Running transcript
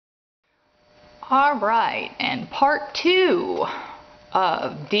All right, and part 2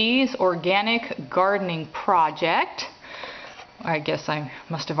 of Dee's Organic Gardening Project. I guess I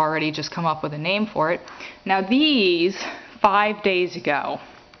must have already just come up with a name for it. Now these, 5 days ago,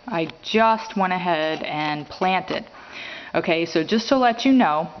 I just went ahead and planted. Okay, so just to let you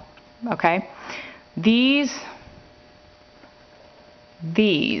know, okay, these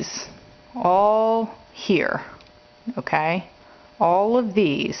all here, okay, all of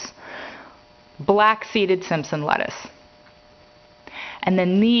these, black-seeded Simpson lettuce. And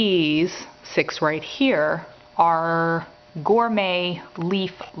then these 6 right here are gourmet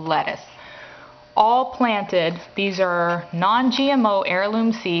leaf lettuce. All planted. These are non-GMO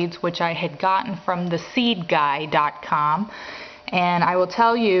heirloom seeds, which I had gotten from theseedguy.com. And I will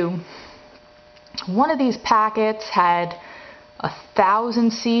tell you, one of these packets had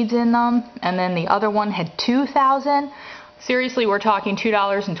 1,000 seeds in them, and then the other one had 2,000. Seriously, we're talking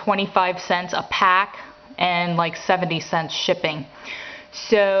 $2.25 a pack and like 70 cents shipping.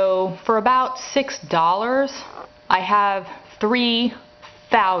 So for about $6, I have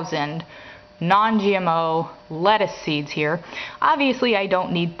 3,000 non-GMO lettuce seeds here. Obviously, I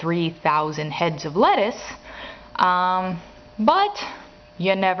don't need 3,000 heads of lettuce, but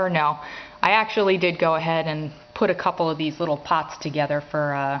you never know. I actually did go ahead and put a couple of these little pots together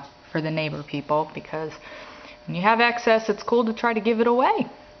for the neighbor people, because when you have excess, it's cool to try to give it away.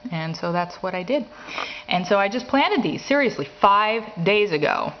 And so that's what I did. And so I just planted these, seriously, 5 days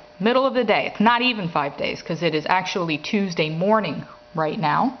ago, middle of the day. It's not even 5 days, because it is actually Tuesday morning right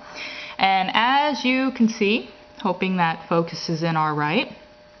now. And as you can see, hoping that focuses in all right,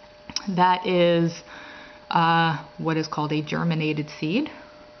 that is what is called a germinated seed.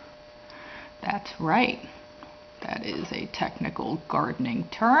 That's right. That is a technical gardening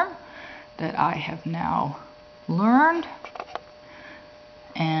term that I have now learned.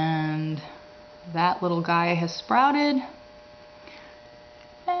 And that little guy has sprouted,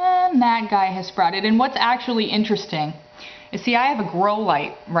 and that guy has sprouted. And what's actually interesting is, see, I have a grow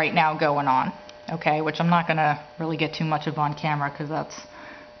light right now going on, okay, which I'm not going to really get too much of on camera because that's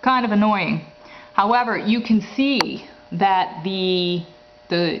kind of annoying. However, you can see that the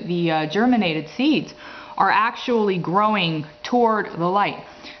germinated seeds are actually growing toward the light.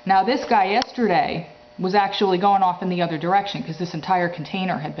 Now this guy yesterday was actually going off in the other direction because this entire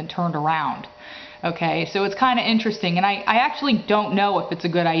container had been turned around. Okay, so it's kind of interesting, and I actually don't know if it's a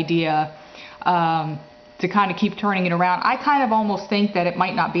good idea to kind of keep turning it around. I kind of almost think that it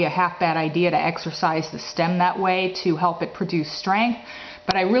might not be a half bad idea to exercise the stem that way to help it produce strength,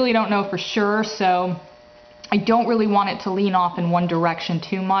 but I really don't know for sure, so I don't really want it to lean off in one direction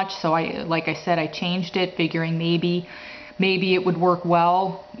too much. So like I said, I changed it, figuring maybe it would work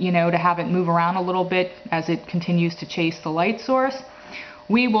well, you know, to have it move around a little bit as it continues to chase the light source.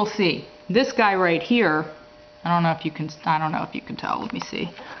 We will see. This guy right here, I don't know if you can tell. Let me see.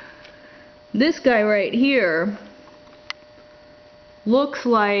 This guy right here looks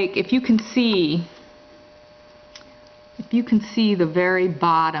like, if you can see the very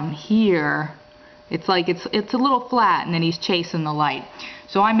bottom here, it's like it's a little flat, and then he's chasing the light.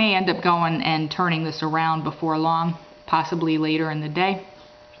 So I may end up going and turning this around before long, possibly later in the day.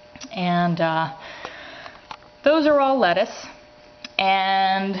 And those are all lettuce.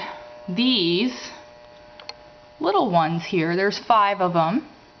 And these little ones here, there's 5 of them.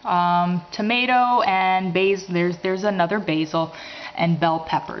 Tomato and basil, there's another basil, and bell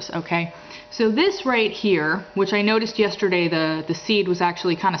peppers, okay? So this right here, which I noticed yesterday the seed was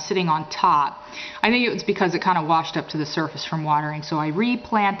actually kind of sitting on top. I think it was because it kind of washed up to the surface from watering, so I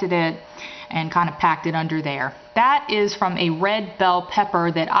replanted it and kind of packed it under there. That is from a red bell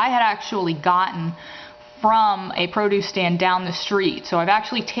pepper that I had actually gotten from a produce stand down the street. So I've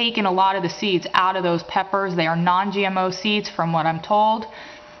actually taken a lot of the seeds out of those peppers. They are non-GMO seeds from what I'm told.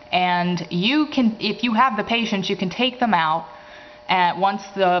 And you can, if you have the patience, you can take them out. And once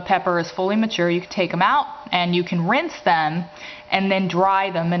the pepper is fully mature, you can take them out and you can rinse them and then dry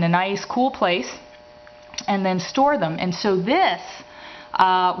them in a nice cool place and then store them. And so this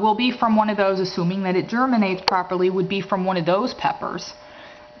will be from one of those, assuming that it germinates properly, would be from one of those peppers.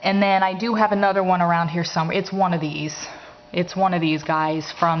 And then I do have another one around here somewhere. It's one of these. It's one of these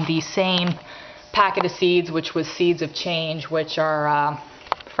guys from the same packet of seeds, which was Seeds of Change, which are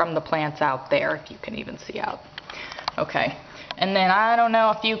from the plants out there, if you can even see out. Okay. And then I don't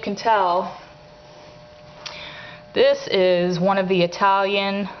know if you can tell, this is one of the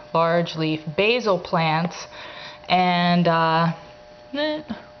Italian large leaf basil plants, and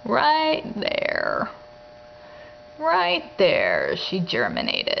right there, she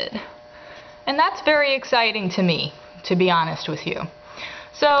germinated. And that's very exciting to me, to be honest with you.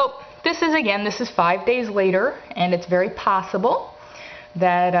 So this is 5 days later, and it's very possible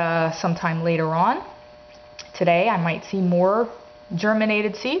that sometime later on today I might see more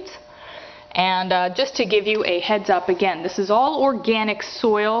germinated seeds. And just to give you a heads up, again, this is all organic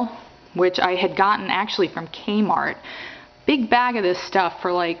soil, which I had gotten actually from Kmart. Big bag of this stuff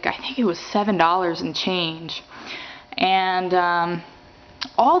for like, I think it was $7 and change. And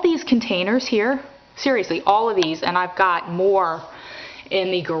all these containers here, seriously, all of these, and I've got more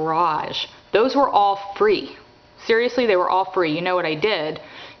in the garage, those were all free. Seriously, they were all free. You know what I did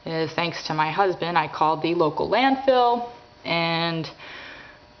is, thanks to my husband, I called the local landfill, and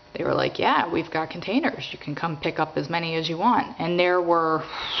they were like, yeah, we've got containers. You can come pick up as many as you want. And there were,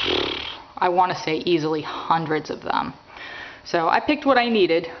 I want to say, easily hundreds of them. So I picked what I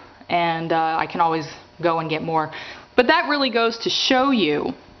needed, and I can always go and get more. But that really goes to show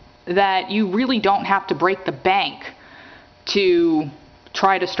you that you really don't have to break the bank to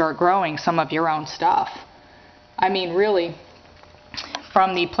try to start growing some of your own stuff. I mean, really,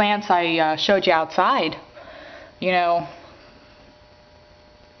 from the plants I showed you outside, you know,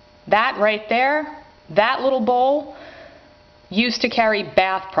 that right there, that little bowl used to carry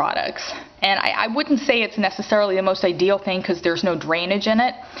bath products. And I wouldn't say it's necessarily the most ideal thing because there's no drainage in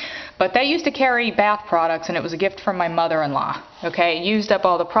it, but they used to carry bath products, and it was a gift from my mother-in-law. Okay, it used up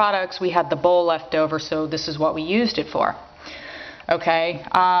all the products. We had the bowl left over, so this is what we used it for. Okay,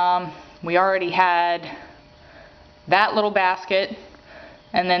 we already had that little basket,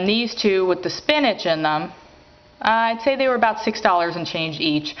 and then these two with the spinach in them. I'd say they were about $6 and change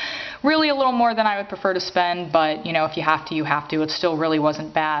each. Really a little more than I would prefer to spend, but you know, if you have to, you have to. It still really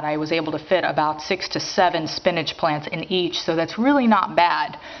wasn't bad. I was able to fit about 6 to 7 spinach plants in each, so that's really not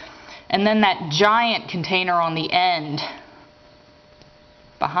bad. And then that giant container on the end,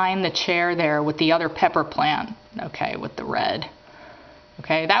 behind the chair there with the other pepper plant, okay, with the red.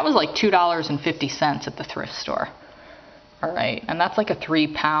 Okay, that was like $2.50 at the thrift store. All right, and that's like a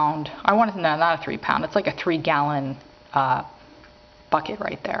 3-pound, I wanted to know, not a 3-pound, it's like a 3-gallon bucket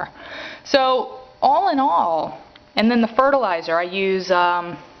right there. So all in all, and then the fertilizer, I use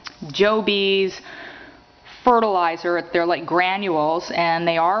Joby's fertilizer. They're like granules, and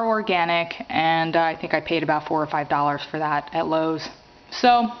they are organic, and I think I paid about $4 or $5 for that at Lowe's.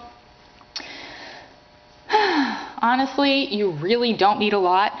 So honestly, you really don't need a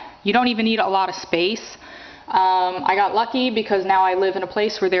lot. You don't even need a lot of space. I got lucky because now I live in a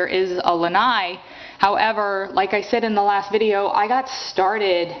place where there is a lanai. However, like I said in the last video, I got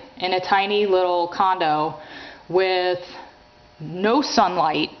started in a tiny little condo with no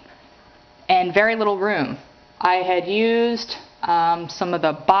sunlight and very little room. I had used some of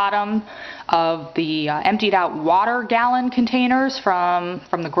the bottom of the emptied out water gallon containers from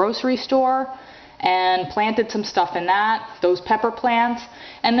the grocery store and planted some stuff in that, those pepper plants,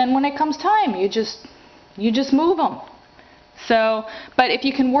 and then when it comes time, you just move them. So, but if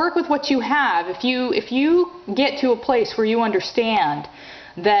you can work with what you have, if you get to a place where you understand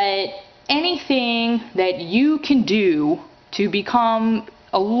that anything that you can do to become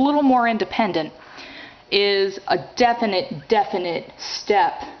a little more independent is a definite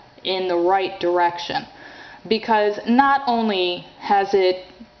step in the right direction, because not only has it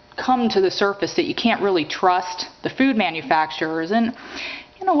come to the surface that you can't really trust the food manufacturers, and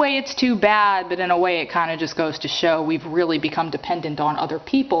in a way it's too bad, but in a way it kind of just goes to show we've really become dependent on other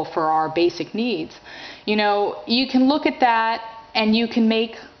people for our basic needs. You know, you can look at that and you can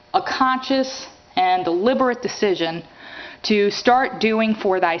make a conscious and deliberate decision to start doing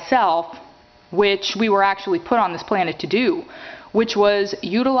for thyself, which we were actually put on this planet to do, which was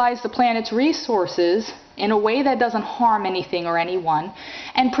utilize the planet's resources in a way that doesn't harm anything or anyone,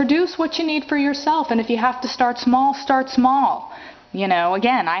 and produce what you need for yourself. And if you have to start small, start small. You know,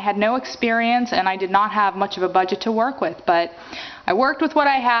 again, I had no experience and I did not have much of a budget to work with, but I worked with what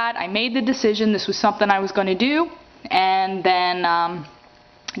I had. I made the decision this was something I was going to do, and then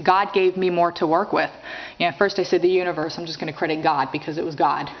God gave me more to work with. You know, first I said the universe. I'm just going to credit God because it was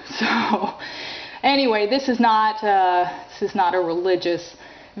God. So anyway, this is not a religious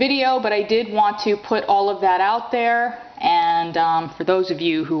video, but I did want to put all of that out there. And for those of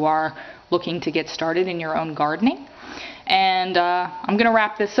you who are looking to get started in your own gardening, and I'm going to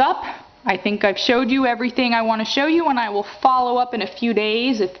wrap this up. I think I've showed you everything I want to show you, and I will follow up in a few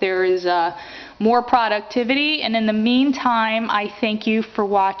days if there is more productivity. And in the meantime, I thank you for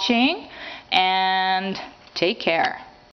watching, and take care.